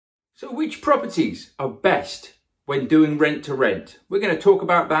So which properties are best when doing rent to rent? We're going to talk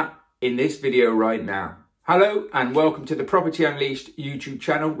about that in this video right now. Hello and welcome to the Property Unleashed YouTube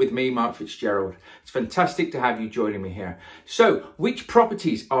channel with me, Mark Fitzgerald. It's fantastic to have you joining me here. So, which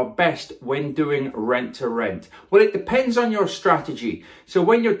properties are best when doing rent to rent? Well, it depends on your strategy. So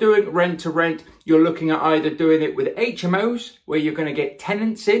when you're doing rent to rent, you're looking at either doing it with HMOs, where you're going to get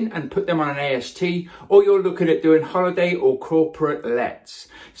tenants in and put them on an AST, or you're looking at doing holiday or corporate lets.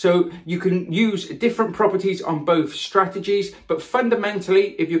 So you can use different properties on both strategies, but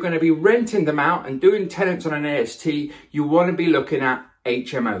fundamentally, if you're going to be renting them out and doing tenants on an AST, you want to be looking at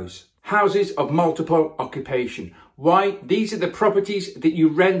HMOs, houses of multiple occupation. Why? These are the properties that you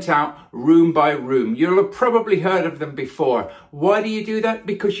rent out room by room. You'll have probably heard of them before. Why do you do that?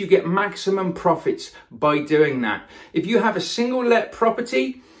 Because you get maximum profits by doing that. If you have a single let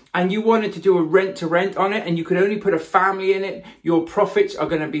property and you wanted to do a rent to rent on it and you could only put a family in it, your profits are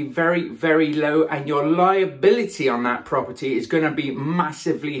going to be very, very low and your liability on that property is going to be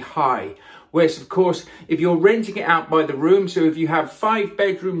massively high. Whereas, of course, if you're renting it out by the room, so if you have 5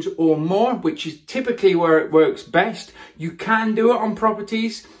 bedrooms or more, which is typically where it works best, you can do it on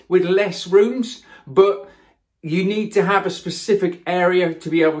properties with less rooms, but you need to have a specific area to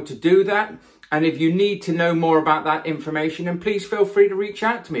be able to do that. And if you need to know more about that information, then please feel free to reach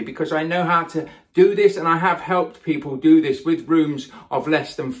out to me, because I know how to do this and I have helped people do this with rooms of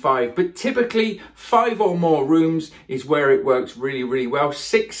less than 5. But typically 5 or more rooms is where it works really, really well.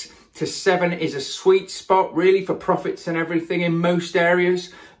 6 to 7 is a sweet spot really for profits and everything in most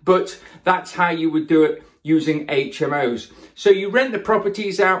areas, but that's how you would do it using HMOs. So you rent the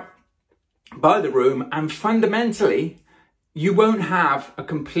properties out by the room and fundamentally you won't have a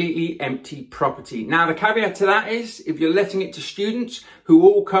completely empty property. Now the caveat to that is if you're letting it to students who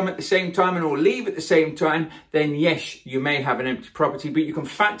all come at the same time and all leave at the same time, then yes, you may have an empty property, but you can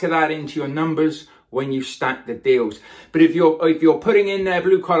factor that into your numbers when you stack the deals. But if you're putting in there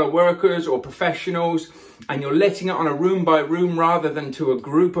blue collar workers or professionals and you're letting it on a room by room rather than to a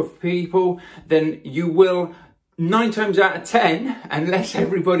group of people, then you will 9 times out of 10, unless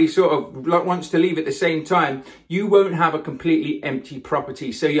everybody sort of wants to leave at the same time, you won't have a completely empty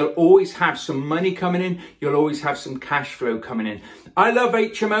property. So you'll always have some money coming in. You'll always have some cash flow coming in. I love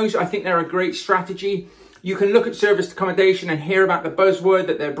HMOs. I think they're a great strategy. You can look at serviced accommodation and hear about the buzzword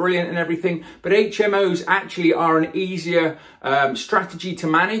that they're brilliant and everything, but HMOs actually are an easier strategy to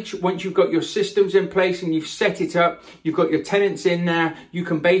manage. Once you've got your systems in place and you've set it up, you've got your tenants in there, you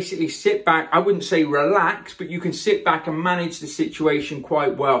can basically sit back, I wouldn't say relax, but you can sit back and manage the situation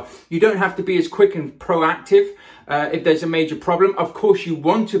quite well. You don't have to be as quick and proactive. If there's a major problem, of course you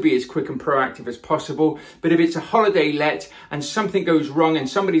want to be as quick and proactive as possible, but if it's a holiday let and something goes wrong and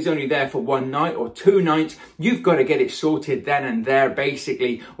somebody's only there for 1 night or 2 nights, you've got to get it sorted then and there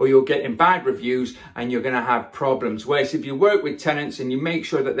basically, or you're getting bad reviews and you're going to have problems. Whereas if you work with tenants and you make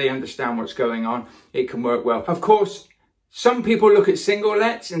sure that they understand what's going on, it can work well. Of course, some people look at single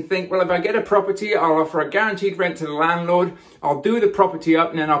lets and think, well, if I get a property, I'll offer a guaranteed rent to the landlord. I'll do the property up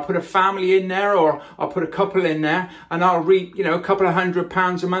and then I'll put a family in there or I'll put a couple in there and I'll reap, a couple of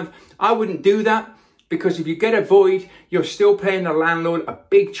 £100 a month. I wouldn't do that, because if you get a void, you're still paying the landlord a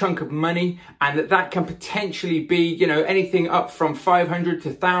big chunk of money, and that can potentially be, anything up from 500 to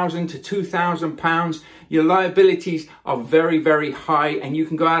 1,000 to 2,000 pounds. Your liabilities are very, very high and you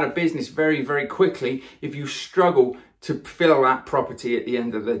can go out of business very, very quickly if you struggle to fill that property at the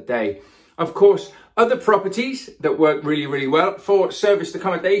end of the day. Of course, other properties that work really, really well for serviced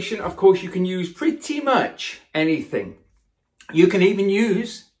accommodation, of course, you can use pretty much anything. You can even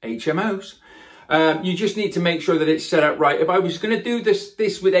use HMOs. You just need to make sure that it's set up right. If I was going to do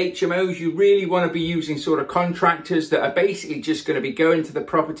this with HMOs, you really want to be using sort of contractors that are basically just going to be going to the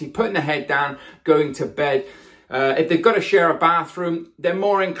property, putting their head down, going to bed. If they've got to share a bathroom, they're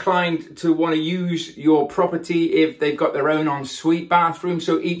more inclined to want to use your property if they've got their own ensuite bathroom.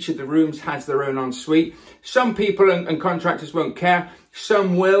 So each of the rooms has their own ensuite. Some people and contractors won't care.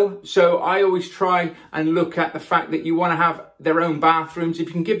 Some will. So I always try and look at the fact that you want to have their own bathrooms. If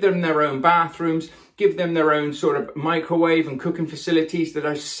you can give them their own bathrooms, give them their own sort of microwave and cooking facilities that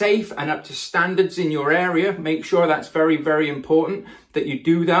are safe and up to standards in your area. Make sure that's very, very important that you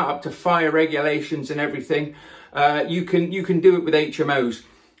do that, up to fire regulations and everything. You can do it with HMOs.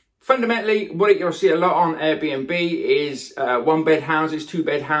 Fundamentally, what you'll see a lot on Airbnb is 1-bed houses,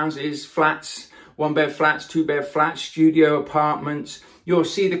 2-bed houses, flats, 1-bed flats, 2-bed flats, studio apartments. You'll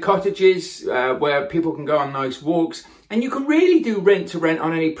see the cottages where people can go on nice walks, and you can really do rent to rent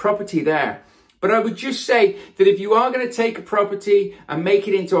on any property there. But I would just say that if you are going to take a property and make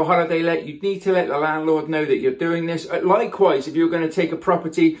it into a holiday let, you need to let the landlord know that you're doing this. Likewise, if you're going to take a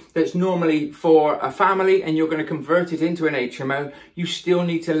property that's normally for a family and you're going to convert it into an HMO, you still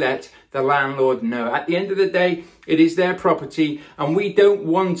need to let the landlord know. At the end of the day, it is their property, and we don't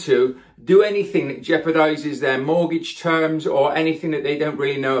want to do anything that jeopardizes their mortgage terms or anything that they don't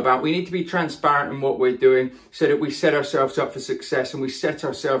really know about. We need to be transparent in what we're doing so that we set ourselves up for success and we set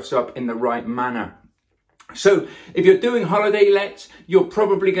ourselves up in the right manner. So if you're doing holiday lets, you're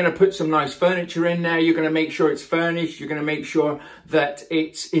probably going to put some nice furniture in there. You're going to make sure it's furnished. You're going to make sure that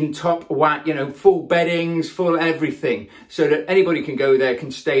it's in top whack, you know, full beddings, full everything, so that anybody can go there,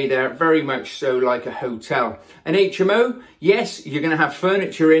 can stay there, very much so like a hotel. An HMO, yes, you're going to have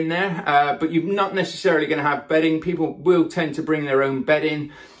furniture in there, but you're not necessarily going to have bedding. People will tend to bring their own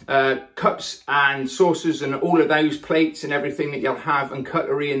bedding. Cups and saucers and all of those plates and everything that you'll have, and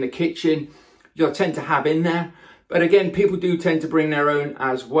cutlery in the kitchen, you'll tend to have in there. But again, people do tend to bring their own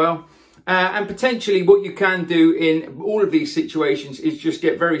as well. And potentially what you can do in all of these situations is just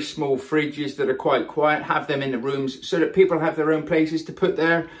get very small fridges that are quite quiet, have them in the rooms so that people have their own places to put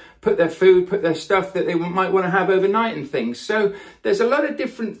their food, put their stuff that they might want to have overnight and things. So there's a lot of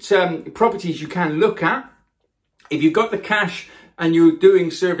different properties you can look at. If you've got the cash and you're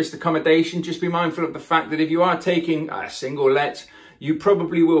doing serviced accommodation, just be mindful of the fact that if you are taking a single let, you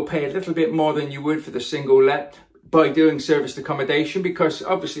probably will pay a little bit more than you would for the single let by doing serviced accommodation, because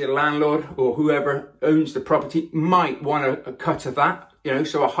obviously a landlord or whoever owns the property might want a cut of that, you know,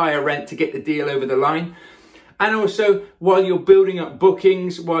 so a higher rent to get the deal over the line. And also, while you're building up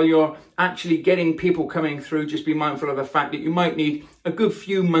bookings, while you're actually getting people coming through, just be mindful of the fact that you might need a good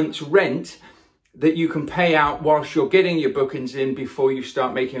few months rent that you can pay out whilst you're getting your bookings in before you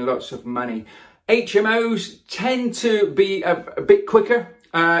start making lots of money. HMOs tend to be a bit quicker.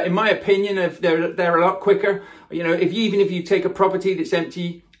 In my opinion, they're a lot quicker. You know, even if you take a property that's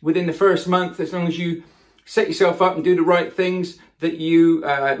empty within the first month, as long as you set yourself up and do the right things, that you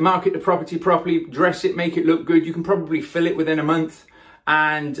market the property properly, dress it, make it look good, you can probably fill it within a month,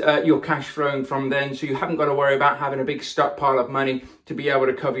 and you're cash flowing from then. So you haven't got to worry about having a big stockpile of money to be able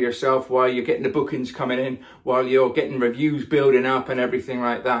to cover yourself while you're getting the bookings coming in, while you're getting reviews building up and everything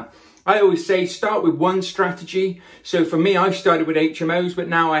like that. I always say start with one strategy. So for me, I started with HMOs, but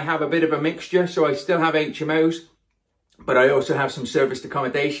now I have a bit of a mixture. So I still have HMOs, but I also have some serviced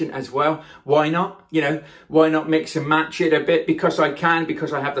accommodation as well. Why not? You know, why not mix and match it a bit? Because I can,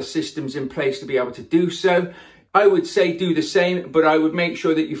 because I have the systems in place to be able to do so. I would say do the same, but I would make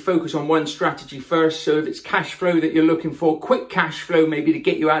sure that you focus on one strategy first. So if it's cash flow that you're looking for, quick cash flow, maybe to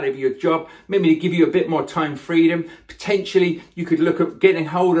get you out of your job, maybe to give you a bit more time freedom, potentially you could look at getting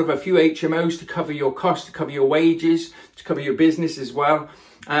hold of a few HMOs to cover your costs, to cover your wages, to cover your business as well.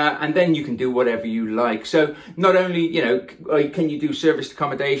 And then you can do whatever you like. So not only, you know, can you do serviced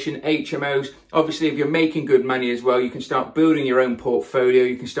accommodation, HMOs, obviously if you're making good money as well, you can start building your own portfolio,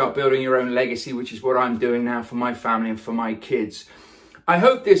 you can start building your own legacy, which is what I'm doing now for my family and for my kids. I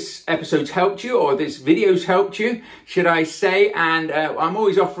hope this episode's helped you, or this video's helped you, should I say, and I'm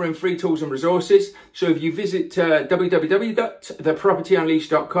always offering free tools and resources. So if you visit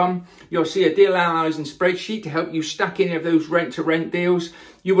www.thepropertyunleashed.com, you'll see a deal analysing spreadsheet to help you stack any of those rent-to-rent deals.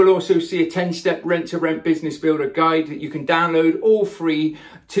 You will also see a 10-step rent-to-rent business builder guide that you can download all free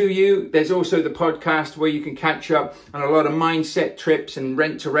to you. There's also the podcast where you can catch up on a lot of mindset trips and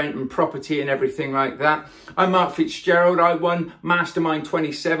rent-to-rent and property and everything like that. I'm Mark Fitzgerald. I won Mastermind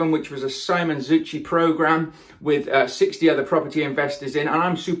 27, which was a Simon Zucci program with 60 other property investors in, and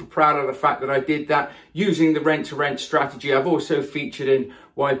I'm super proud of the fact that I did that using the rent-to-rent strategy. I've also featured in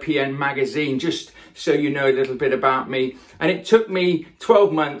YPN magazine, just so you know a little bit about me. And it took me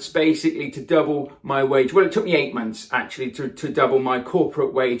 12 months basically to double my wage. Well, it took me 8 months actually to double my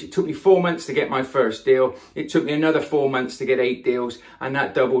corporate wage. It took me 4 months to get my first deal. It took me another 4 months to get 8 deals, and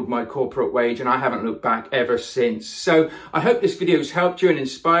that doubled my corporate wage, and I haven't looked back ever since. So I hope this video's helped you and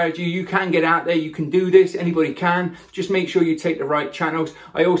inspired you. You can get out there, you can do this, anybody can. Just make sure you take the right channels.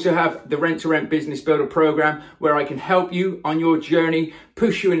 I also have the Rent-to-Rent Business Builder program where I can help you on your journey,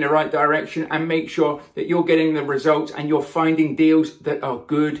 push you in the right direction, and make sure that you're getting the results and you're finding deals that are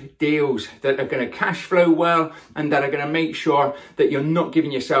good deals, that are going to cash flow well, and that are going to make sure that you're not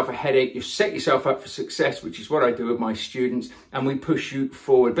giving yourself a headache. You set yourself up for success, which is what I do with my students, and we push you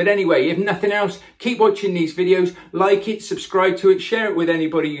forward. But anyway, if nothing else, keep watching these videos, like it, subscribe to it, share it with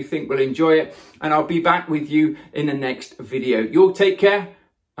anybody you think will enjoy it, and I'll be back with you in the next video. You'll take care,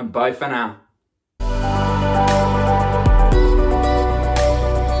 and bye for now.